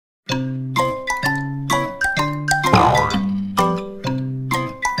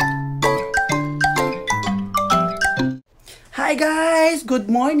Hi guys! Good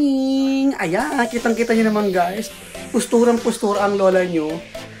morning! Ayan, kitang-kita nyo naman guys. Pusturang-pustura ang lola nyo.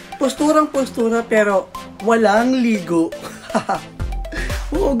 Pusturang-pustura pero walang ligo.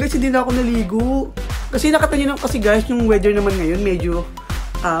 Oo guys, hindi na ako naligo. Kasi nakita nyo naman kasi guys, yung weather naman ngayon medyo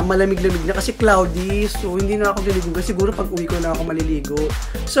malamig-lamig na kasi cloudy. So hindi na ako naligo kasi siguro pag uwi ko na ako maliligo.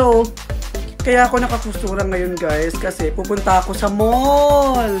 So, kaya ako nakapustura ngayon guys kasi pupunta ako sa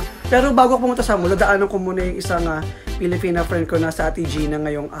mall. Pero bago ako pumunta sa mall, dadaanan ko muna yung isang Filipina friend ko na sa Ate Gina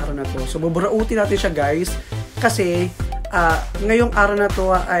ngayong araw na to. So buburautin natin siya guys kasi ngayong araw na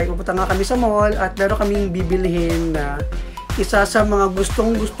to ay pupunta nga kami sa mall at meron kaming bibilihin na isa sa mga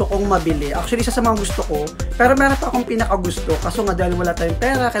gusto kong mabili. Actually, isa sa mga gusto ko. Pero meron pa akong pinakagusto. Kaso nga dahil wala tayong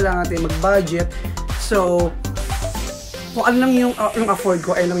pera, kailangan natin mag-budget. So, kung ano lang yung afford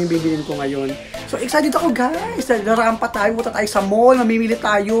ko, ay lang yung bibilin ko ngayon. So, excited ako guys. Narampa tayo, punta tayo sa mall, mamimili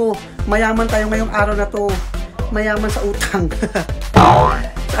tayo. Mayaman tayo ngayong araw na to. Mayaman sa utang.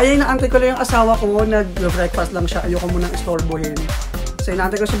 So, ayun, naantay ko lang yung asawa ko. Nag-breakfast lang siya. Ayoko munang istorbohin. So,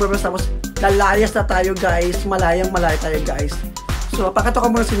 inaantay ko sa breakfast. Tapos, lalayas na tayo guys. Malayang-malay tayo guys. So, pakita ko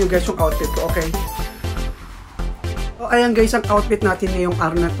muna sa inyo guys yung outfit ko, okay? So, ayan guys, ang outfit natin ngayong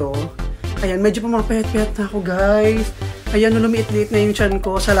araw na to. Ayan, medyo pumapayat-payat na ako guys. Ayan, lumiit-liit na yung chan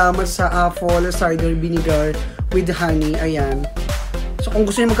ko. Salamat sa apple cider vinegar with honey. Ayan. So, kung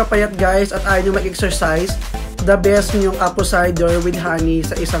gusto niyo magkapayat guys at ayaw niyo mag-exercise, the best yung apple cider with honey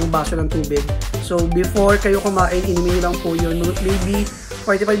sa isang baso ng tubig. So, before kayo kumain, inumin niyo lang po yun. Maybe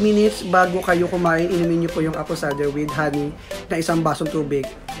 45 minutes bago kayo kumain, inumin niyo po yung apple cider with honey na isang basong tubig.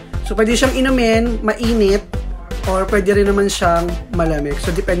 So, pwede siyang inumin, mainit, or pwede rin naman siyang malamig. So,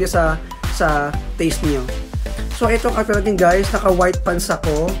 depende sa taste niyo. So, itong outfit natin guys, naka-white pants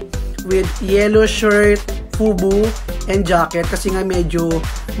ako with yellow shirt, fubu, and jacket. Kasi nga medyo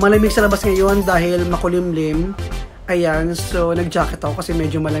malamig sa labas ngayon dahil makulimlim. Ayan, so nag-jacket ako kasi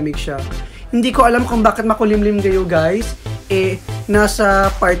medyo malamig siya. Hindi ko alam kung bakit makulimlim kayo guys. Eh,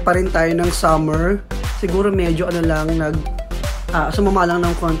 nasa part pa rin tayo ng summer. Siguro medyo sumama lang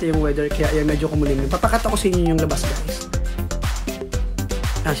ng konti yung weather. Kaya ayan, medyo kumulimlim. Papakita ko sa inyo yung labas guys.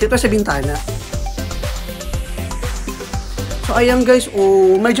 Sito sa bintana. So, ayan guys,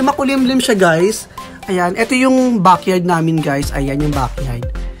 medyo makulimlim siya guys. Ayan, ito yung backyard namin guys. Ayan yung backyard.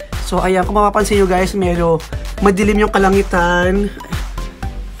 So, ayan, kung mapapansin nyo guys, medyo madilim yung kalangitan.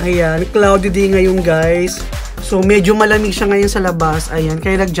 Ayan, cloudy din ngayon guys. So, medyo malamig siya ngayon sa labas. Ayan,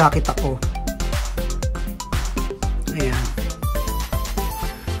 kaya nag-jacket ako. Ayan.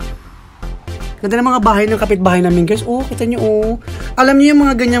 Ganda ng mga bahay ng kapitbahay namin guys. Oh, kita nyo Alam niyo yung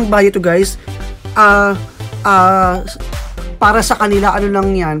mga ganyang bahay ito guys. Para sa kanila, ano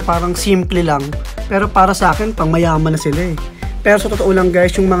lang yan, parang simple lang. Pero para sa akin, pang mayaman na sila eh. Pero sa totoo lang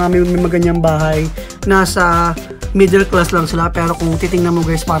guys, yung mga may maganyang bahay, nasa middle class lang sila. Pero kung titingnan mo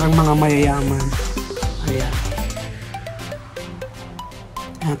guys, parang mga mayayaman. Ayan.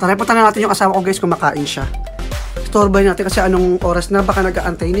 Ayan, tara, punta na natin yung asawa ko guys, kumakain siya. Storbay natin kasi anong oras na, baka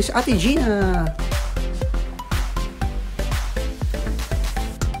nag-aantay ni si Ate Gina.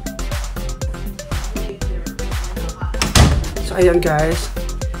 So, ayan guys,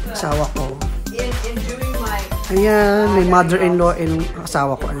 asawa ko. Ayan, may mother-in-law and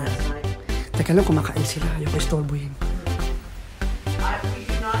asawa ko. Ayan. Teka lang, kumakain sila. Ayoko istorbohin.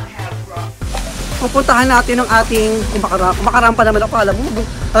 Pupuntahan natin ng ating kumakarampa naman ako. Alam mo,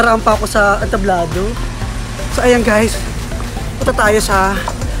 harampa ako sa entablado. So, ayan guys, punta tayo sa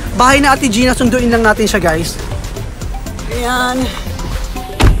bahay na Ate Gina. Sunduin lang natin siya guys. Ayan.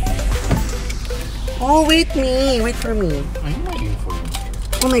 Oh, wait for me. I'm waiting for you.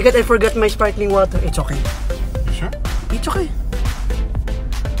 Oh my god, I forgot my sparkling water. It's okay. You sure? It's okay.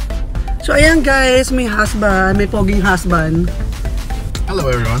 So, ayan guys, may husband, may poging husband.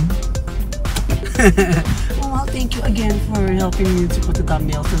 Hello everyone. Well, thank you again for helping me to put the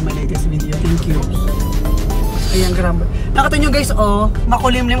thumbnail to my latest video. Thank you. Ayan, grabe. Nakita nyo guys,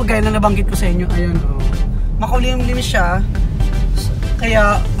 makulimlim, gaya na nabanggit ko sa inyo. Ayan, makulimlim siya.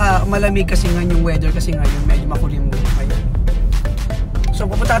 Kaya malamig kasi nga yung weather kasi ngayon medyo makulimlim. Ayan. So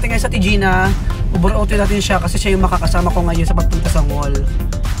pupunta natin ngayon sa Ate Gina. Uburautin natin siya kasi siya yung makakasama ko ngayon sa pagpunta sa mall.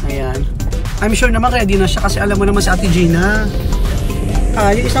 Ayan. I'm sure naman ready na siya kasi alam mo naman si Ate Gina.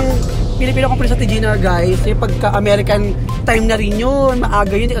 Yung isang Pilipino company sa Ate Gina guys, yung pagka-American time na rin yun.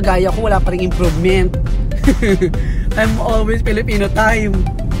 Maaga yun, kagaya ko, wala pa rin improvement. I'm always Filipino time.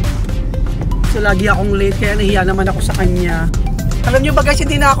 So lagi akong late kaya nahiya naman ako sa kanya. Alam nyo ba guys,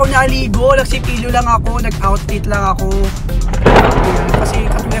 hindi na ako naligo, nagsipilyo lang ako, nag-outfit lang ako. Ayan, kasi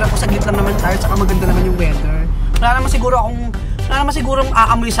katulad ako, saglit lang naman tayo, saka maganda naman yung weather. Wala naman siguro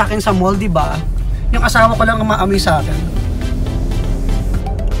aamoy sa akin sa mall, di ba? Yung asawa ko lang ang maamoy sa akin.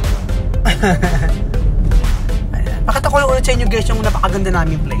 Pakita ko lang ulit sa inyo guys yung napakaganda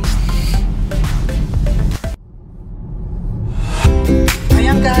naming place.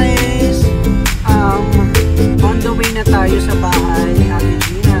 Ayan guys, on the way na tayo sa bahay ni Ate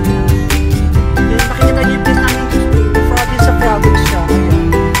Gina. Ayan, makikita niyo yung place namin province sa province siya. Ayan.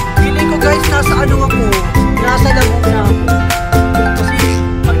 Feeling ko guys, nasa ano ako, nasa Laguna ako. Kasi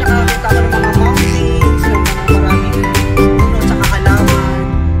pag nakakita ko ng mga mountains, ng mga maraming puno at saka halaman,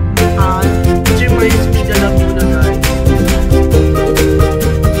 it reminds me the Laguna guys.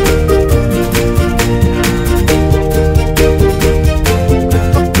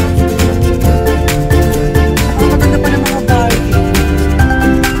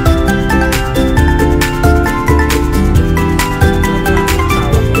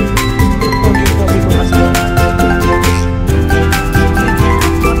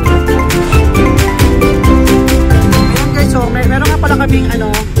 Kaming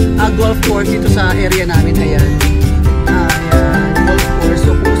golf course dito sa area namin. Ayan. Ayan, golf course.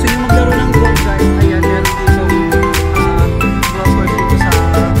 So kung gusto nyo maglaro ng golf guys, ayan, meron dito golf course dito sa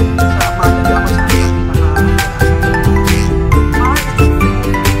Malaga ako sa akin.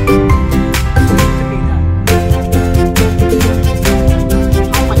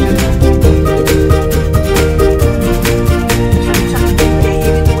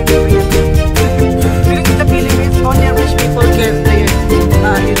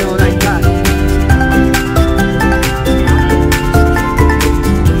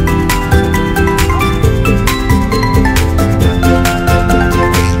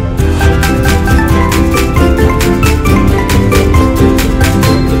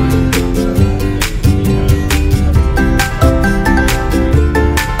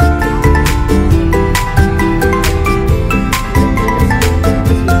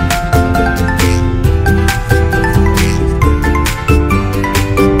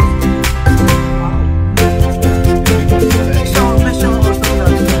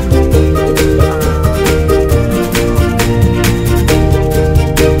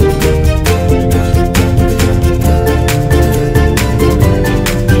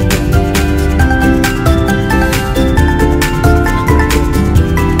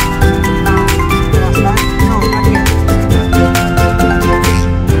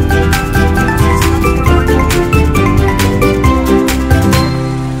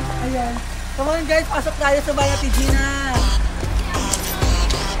 Pasok tayo sa bahay Ate Gina.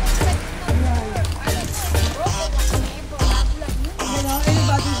 Hello,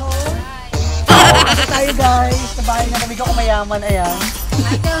 anybody home? Pasok tayo guys sa bahay na kami ko kumayaman. Ayan.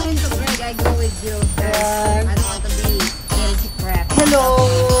 I tell him to Greg, I go with you. Ayan. I don't want to be very crap. Hello!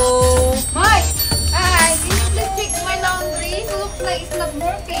 Mike! Hi! Can you please take my laundry? It looks like it's not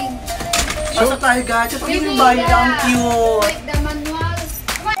working. Pasok tayo guys. Ito yung bahay na ang cute. Like the manual.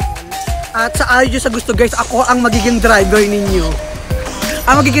 At sa ayos sa gusto guys, ako ang magiging driver ninyo.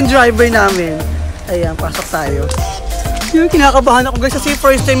 Ang magiging driver namin. Ayan, pasok tayo. Yung kinakabahan ako guys kasi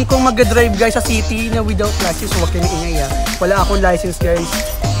first time kong mag-drive guys sa city na without license. Huwag kayo ingay ah. Wala akong license guys.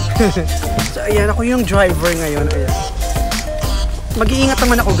 So ayan, ako yung driver ngayon. Ayan. Mag-iingat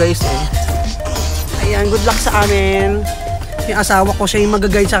naman ako guys eh. Ayan, good luck sa amin. Yung asawa ko, siya yung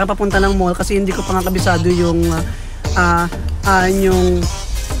mag-guide sa akin papunta ng mall kasi hindi ko pa nga kabisado yung yung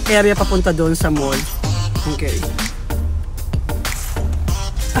area papunta doon sa mall. Okay.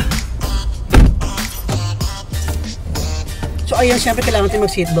 So ayan, syempre kailangan natin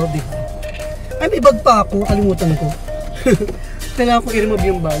mag-seatbelt dito. Ay, may bag pa ako. Kalimutan ko. Kailangan ko i-remove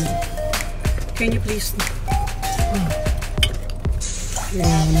yung bag. Can you please?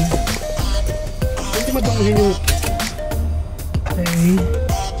 Ayan. Hindi madunguhin yung... Okay.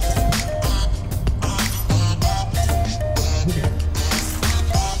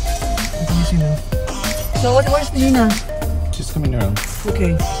 So where's Gina? She's coming around.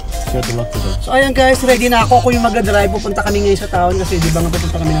 Okay. She had to lock the door. So ayan guys, ready na ako. Ako yung mag-drive. Pupunta kami ngayon sa town kasi di ba nga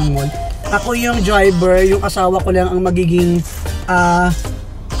pupunta kami ng mall. Ako yung driver, yung asawa ko lang ang magiging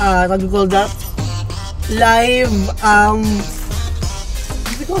what do you call that? Live what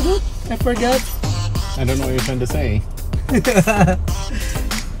do you call that? I forgot. I don't know what you're trying to say.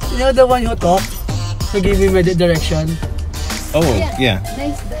 You know the one who talked to give me my direction? Oh, yeah.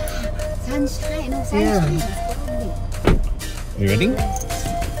 Nice. Sunshine. No, sunshine. Yeah. Are you ready?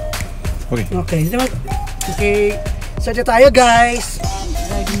 Okay. Okay. Okay. So ito tayo guys.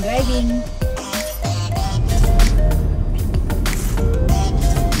 Driving.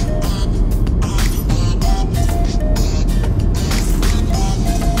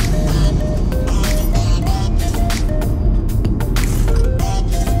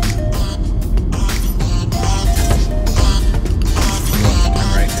 I'm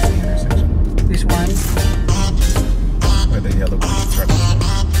right at the intersection.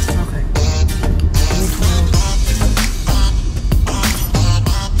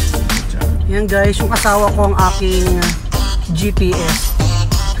 Ayan guys, yung asawa ko ang aking GPS.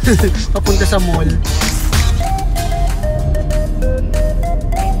 Papunta sa mall.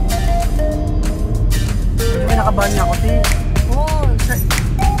 May nakabahan niya ako, te. Oh,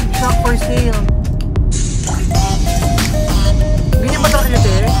 shop for sale. Ganyan ba truck niyo,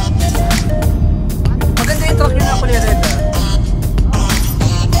 te? Maganda yung truck niyo na kulay red, ah.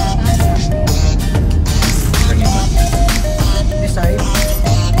 This side?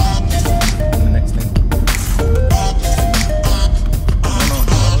 The next thing. No.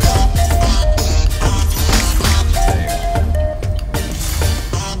 There you go.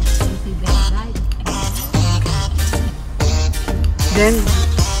 Then,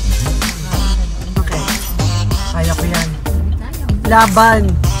 okay. Kaya ko yan. Laban.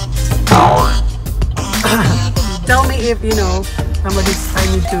 Tell me if, you know, somebody, I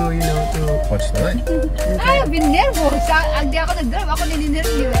need to, you know, to... Watch the light. Ay, binervous. Hindi ako nag-drive. Ako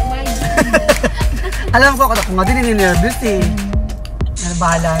nininervous. Alam ko kung nga din nininervous eh. Ano,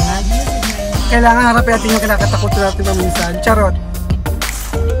 bahala na. Kailangan harapin natin yung kinakatakot natin paminsan. Charot.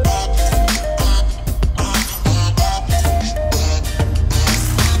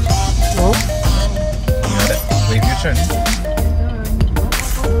 Oh? You got it. Wave your turn.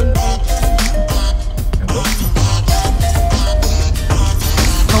 And go.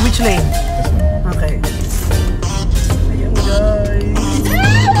 So which lane? This one. Okay. Ayan guys.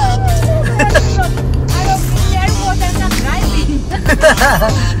 Ayaw, binervous. I'm not driving.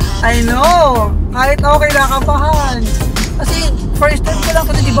 I know! Kahit okay nakabahan. Kasi first time ko lang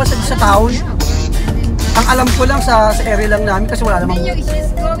ito diba sa town. Ang alam ko lang sa area lang namin kasi wala namang Then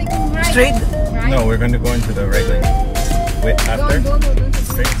she's going right. straight. Right? No, we're going to go into the right lane. Wait, after? Go.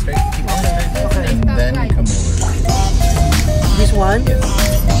 Straight. Keep going straight. Okay. And then come over. This one? Yes.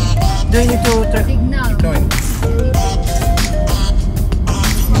 Do I need to turn? Signal. Keep going.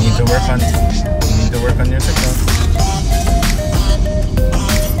 You need to work on your signal.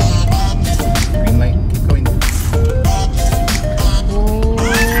 Green light. Keep going. Oh.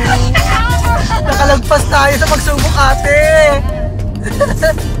 Nakalagpas tayo sa pagsubok ate.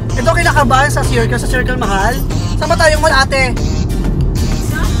 Ito kinakabahan sa circle mahal. Saan ba tayong mall ate?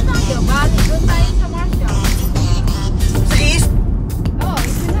 Saan tayo? Bali, doon tayo sa Marshall. Sa east? Oh,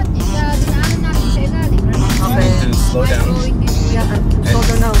 dinaanan natin sa ilalim. Okay. You need to slow down Yeah, slow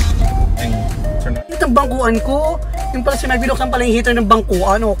down now. and turn up. Ito ang bangkuan ko. Yung pala si Mike binuksan pala yung heater ng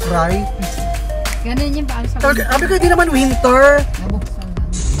bangkuan. Oh, cry. Ganun yung paano sa Sabi ko, hindi naman winter. nabuksan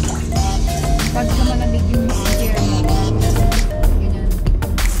lang. Pagka malamig yung chair mo. Ganyan.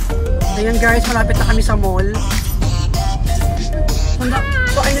 Ayan guys, malapit na kami sa mall.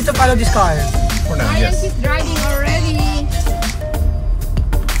 So I need to follow this car. For now, Ryan, yes. she's driving already.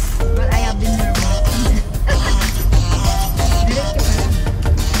 But I have been nervous. Diretso ka lang.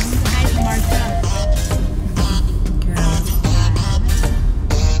 Punta tayo sa Marshall. Yeah.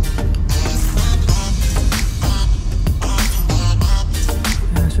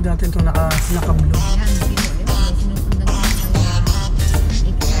 So dati ito naka-blue. Yan, sinusundan ko ng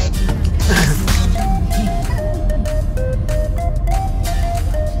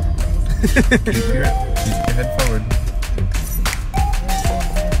Keep your head forward.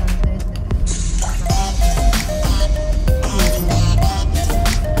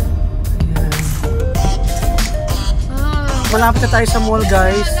 Ayan. Ah, Malapit na tayo sa mall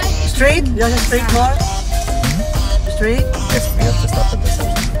guys. Straight? Yan yung straight mall? Straight? Yes, we have to stop at the section.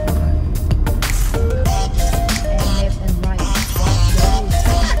 and left and right.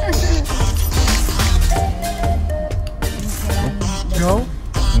 Go?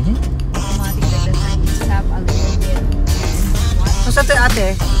 Mm-hmm. Automatic that the time is stop a little bit. And So saan tayo ate?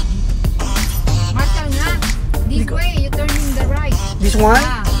 Marshall nga. This way, you turn in the right. This one?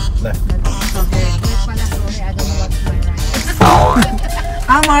 Ah, Left. Okay. wait pala, sorry. I don't know what's my right.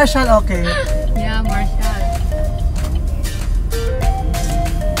 Ah, Marshall, okay. Yeah, Marshall.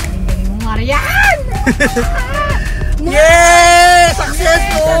 Galing mo, Marian! Yay!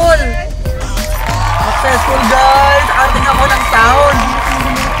 Successful! Successful guys! Nakarating ako ng town!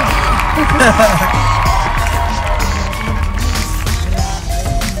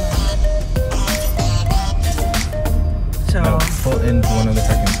 So, No, pull into one of the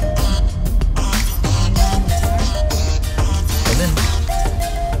parking spots. Pull in.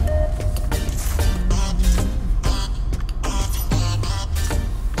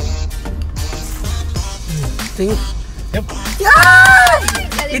 think. Yep. Yan!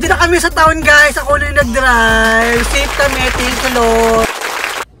 Dito na kami sa town guys. Ako na yung nag-drive. Safe kami. Thank you Lord.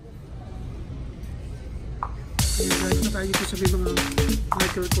 Ayan guys, na tayo dito sa may mga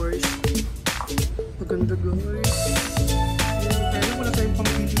Michael Kors. Maganda guys. Ayan, tayo. Wala tayong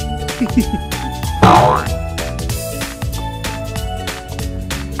pambili.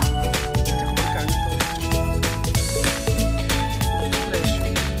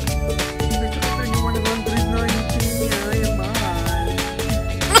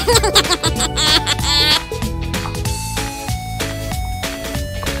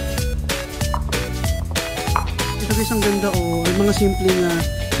 Ito guys, ang ganda oh. Yung mga simpleng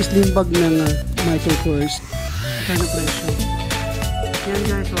slim bag ng Michael Kors. Kano presyo? Yan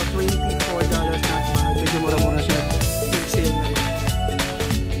guys, so $24 not mahal. Medyo mura-mura siya. Nag-sale na rin.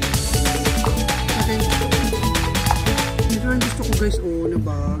 Okay. Ito ang gusto ko guys oh, na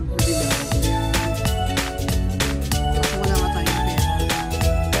bag. Diba? So wala nga tayong pera.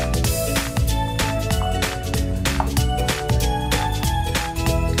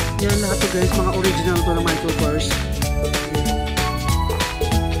 Yan lahat to guys, mga original to na Michael Kors.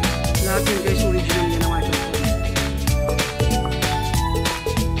 Lahat yun guys, original yan na Michael Kors.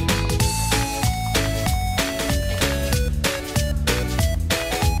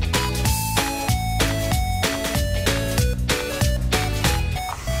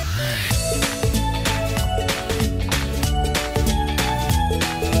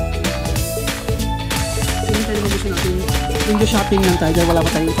 Window shopping lang tayo dahil wala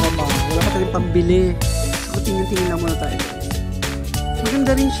pa tayong trabaho, wala pa tayong pambili. So tingin-tingin lang muna tayo guys.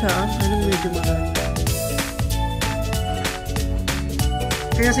 Maganda rin siya, anong medyo mahal.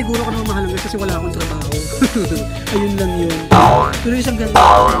 Kaya siguro ko naman mahal guys kasi wala akong trabaho. Ayun lang yun. Pero isang ganda.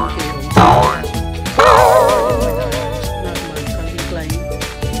 Calvin Klein.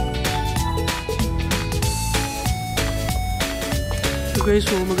 So guys,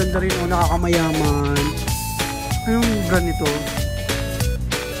 so maganda rin, nakakamayaman. Anong brand nito?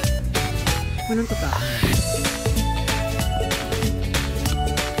 Anong tata?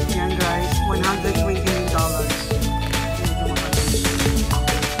 Yan guys, $129.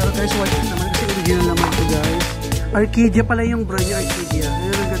 Pero guys, watch it naman kasi original naman ito guys. Arcadia pala yung brand niya, Arcadia.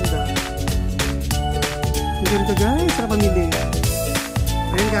 Ayan, ang ganda. Ang ganda guys, sa pamili.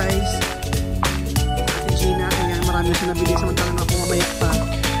 Ayan guys. Ate Gina, ayan, marami na siya nabili samantalang ako mamaya pa.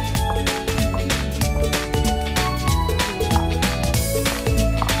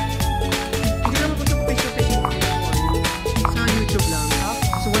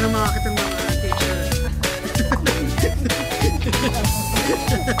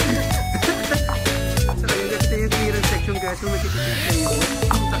 So kayo guys, ito yung clearance section guys. Kung makikita kayo,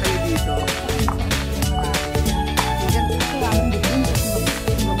 punta kayo dito.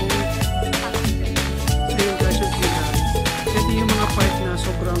 So yun guys, yung clearance. Ito yung mga part na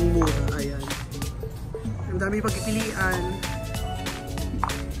sobrang mura. Ayan. Ang dami pagpipilian.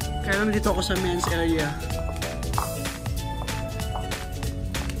 Kaya naman dito ako sa men's area.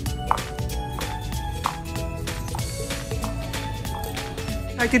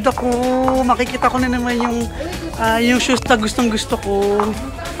 Nakikita ko, makikita ko na naman yung shoes na gustong gusto ko.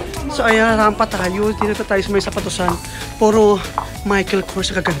 So ayan, rampa tayo. Dito tayo sa may sapatusan. Puro Michael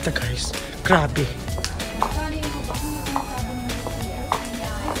Kors kaganda guys. Grabe.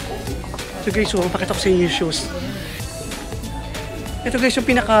 So guys, so pakita ko sa inyo yung shoes. Ito guys, yung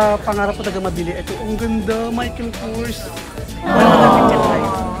pinaka pangarap ko talaga mabili. Ito, ang ganda, Michael Kors.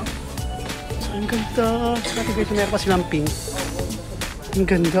 So ang ganda. So ito guys, meron pa silang pink. Ang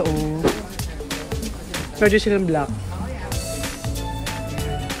ganda oh. Pwede silang black.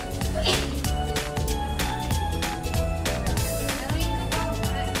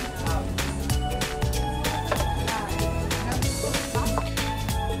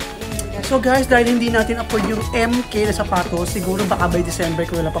 So guys, dahil hindi natin afford yung MK na sapatos, siguro baka by December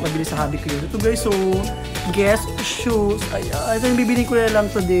ko na lang papabili sa hobby ko yun. Ito guys, so guess shoes. Ay, ito yung bibili ko na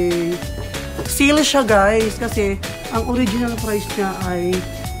lang today. Sale siya guys kasi ang original price niya ay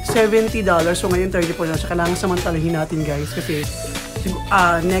 $70. So ngayon $34 na. So kailangan samantalahin natin guys kasi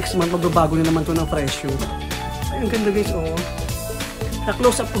next month magbabago na naman to ng presyo. Ay, ang ganda guys oh.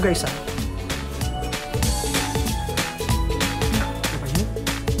 Na-close up ko guys ah.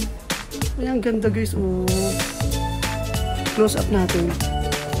 Ay, ang ganda guys oh. Close up natin.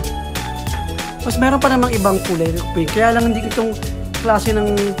 Mas meron pa namang ibang kulay. Kaya lang hindi itong klase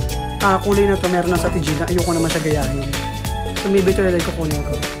ng kulay na to meron na sa Tigina. Ayoko naman siya gayahin. So maybe ito nalay kukunin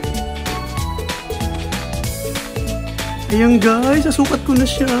ko. Ayan guys, nasukat ko na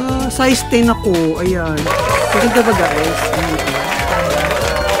siya. Size 10 ako. Ayan. Maganda ba guys?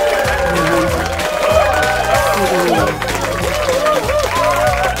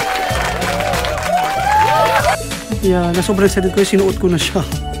 Ayan, na sobrang excited ko. Sinuot ko na siya.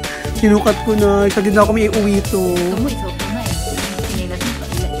 Sinukat ko na. Excited na ako may iuwi ito.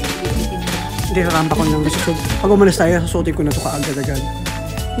 Hindi, rampa ko lang. Pag umalis tayo, susutin ko na ito kaagad-agad.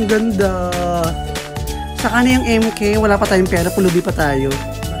 Ang ganda. Saka na yung MK, wala pa tayong pera, pulubi pa tayo.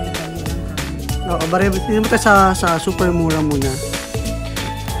 Oo, hindi mo tayo sa super mura muna.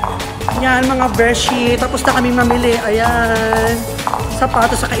 Yan, mga beshi. Tapos na kami mamili. Ayan.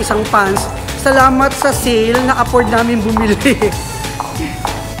 Sapatos saka isang pants. Salamat sa sale, na-afford namin bumili.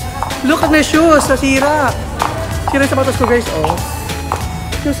 Look at my shoes, nasira. Sira yung sapatos ko, guys, oh.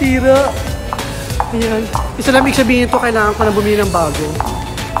 Nasira. Ayan. Isa lang ibig sabihin ito, kailangan ko na bumili ng bago.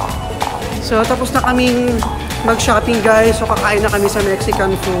 So, tapos na kaming mag-shopping, guys. So, kakain na kami sa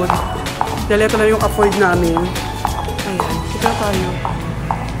Mexican food. Dahil ito na yung afford namin. Ayan. Kita tayo.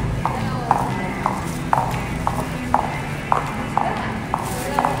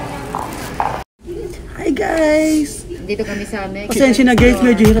 Hi, guys! Dito kami sa Mexican. Pasensya na, guys.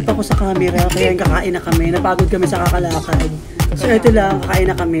 Medyo hirap ako sa camera. Kaya kakain na kami. Napagod kami sa kakalakad. So, ito lang. Kakain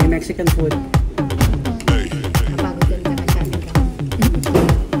na kami. Mexican food.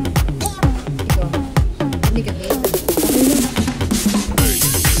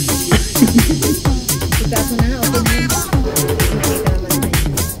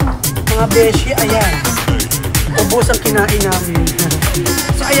 Mga beshi, ayan. Ubos ang kinain namin.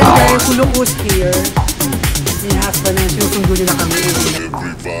 So, ayan guys, Hulukos here. May husband na sinusundo nila kami.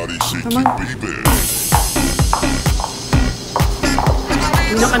 Tama?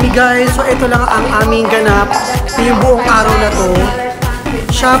 Yun na kami guys. So, ito lang ang aming ganap. Yung buong araw na to.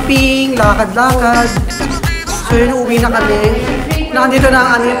 Shopping, lakad-lakad. So, yun, uwi na kami. Nandito na ang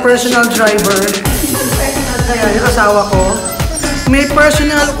aming personal driver. Ayan, yung asawa ko. May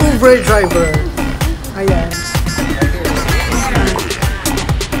personal Uber driver. Ayan.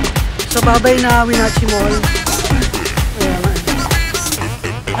 So, babay na Winachi Mall. Ayan.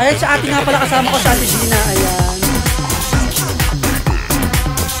 Ayan, sa ating nga pala kasama ko sa Ate Gina. Ayan.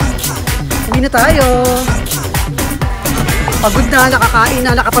 Uwi na tayo. Pagod na, nakakain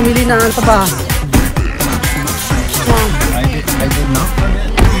na, nakapamili na. Ano pa ba? I did not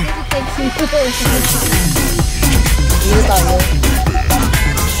forget. Uwi na tayo.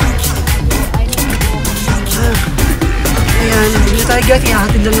 Ayan, hindi tayo guys,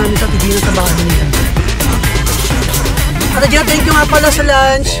 ihahatid lang namin sa Ate Gina sa bahay nila. Ate Gina, thank you nga pala sa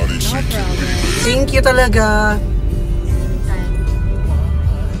lunch. Thank you talaga.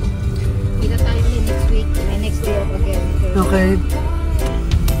 Kita tayo next week. May next day off again. Okay.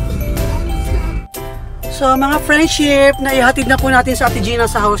 So, mga friendship, naihatid na po natin sa Ate Gina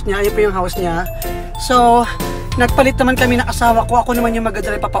sa house niya. Ayun po yung house niya. So, nagpalit naman kami ng asawa ko. Ako naman yung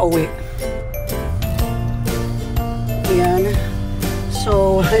mag-drive papauwi. Ayan.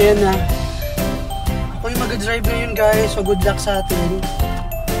 So, ayan na. Ako yung mag-drive na yun, guys. So, good luck sa atin.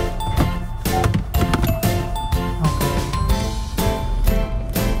 Okay.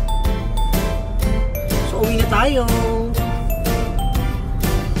 So, uwi na tayo.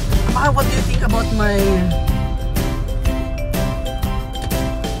 What do you think about my...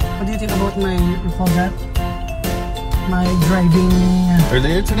 What do you think about my... You call that? My driving...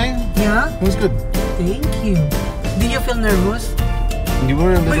 Earlier today? Yeah? It was good. Thank you. Did you feel nervous? You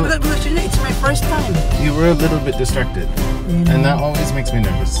were a Wait, little... it's my first time. You were a little bit distracted. And that always makes me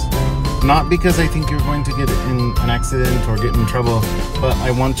nervous. Not because I think you're going to get in an accident or get in trouble, but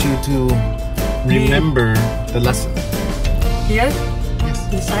I want you to remember the lesson. Here?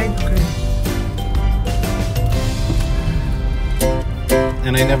 Yes. Inside? Okay.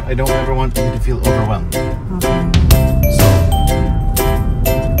 And I don't ever want you to feel overwhelmed. Okay. So,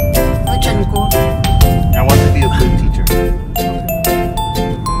 Chan ko. I want to be a good teacher.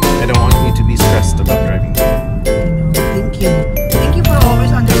 I don't want you to be stressed about driving. Thank you. Thank you for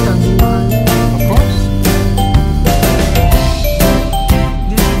always understanding, man. Of course.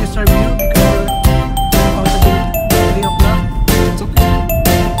 Did I disturb you because you're out again 3 o'clock? It's okay.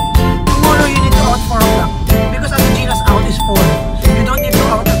 Tomorrow you need to out 4 o'clock. Because Ate Gina's out is 4. You don't need to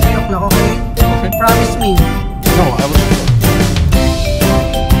out at 3 o'clock, okay? Okay. Promise me. No,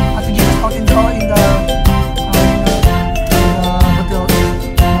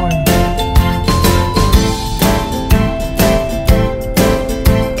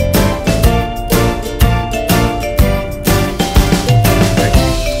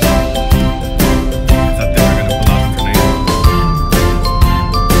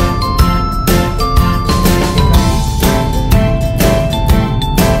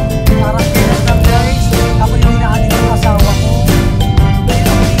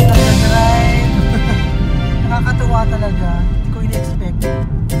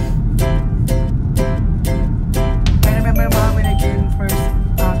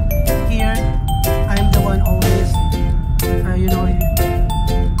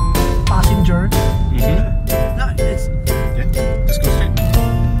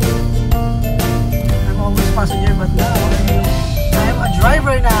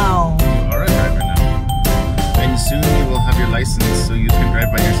 drive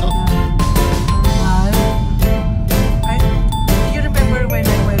by yourself? Do you remember when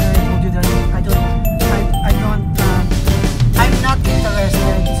I told you that I'm not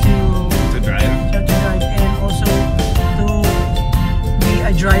interested To drive? to drive and also to be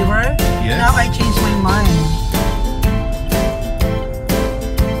a driver? Yes. Now I changed my mind.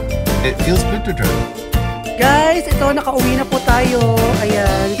 It feels good to drive. Guys, ito, nakauwi na po tayo.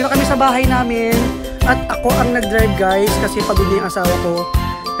 Ayan, dito na kami sa bahay namin. At ako ang nag-drive, guys, kasi pagod na yung asawa ko.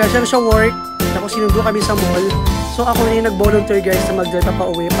 Kaya siya work, tapos sinundo kami sa mall. So ako na yung nag-volunteer, guys, na mag-drive pa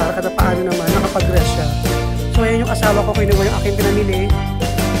pauwi para kada paano naman, nakapag-rest siya. So ayan yung asawa ko, kinuha yung aking pinamili.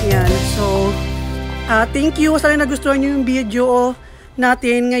 Ayan, so thank you. Sana nagustuhan nyo yung video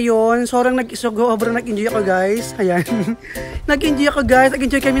natin ngayon. Sobrang nag-enjoy ako, guys. Ayan. Nag-enjoy ako, guys.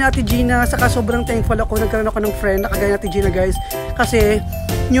 Nag-enjoy kami na Ate Gina. Saka sobrang thankful ako. Nagkaroon ako ng friend na kagaya Ate Gina, guys. Kasi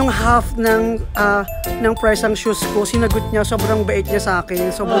yung half ng price ng shoes ko, sinagot niya. Sobrang bait niya sa akin.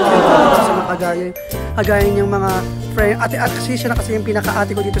 Sobrang thankful ako sa mga kagaya niyang mga friend. Kasi siya na kasi yung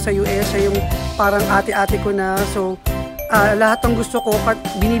pinaka-ate ko dito sa US. Siya yung parang ate-ate ko na. So, lahat ng gusto ko,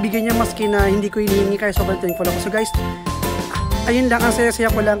 binibigyan niya maski na hindi ko hinihingi. Kaya sobrang thankful ako. So, guys, ayun lang, ang saya-saya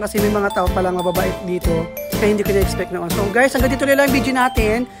ko lang kasi may mga tao palang mababait dito kaya hindi ko na-expect noon. So guys, hanggang dito lang ang video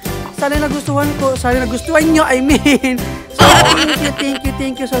natin. Sana nagustuhan nyo, I mean. So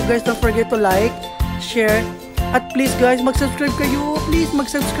thank you. So guys, don't forget to like, share, at please guys, mag-subscribe kayo. Please,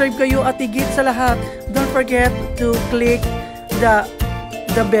 mag-subscribe kayo at higit sa lahat, don't forget to click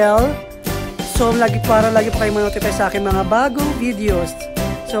the bell. So lagi pa kayo manotify sa akin mga bagong videos.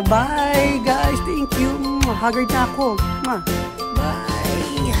 So bye guys, thank you. Haggard na ako. Bye.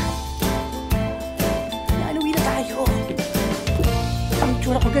 Uwi na tayo. Ang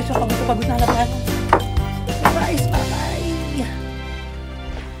tsura ko guys, pagod na lahat.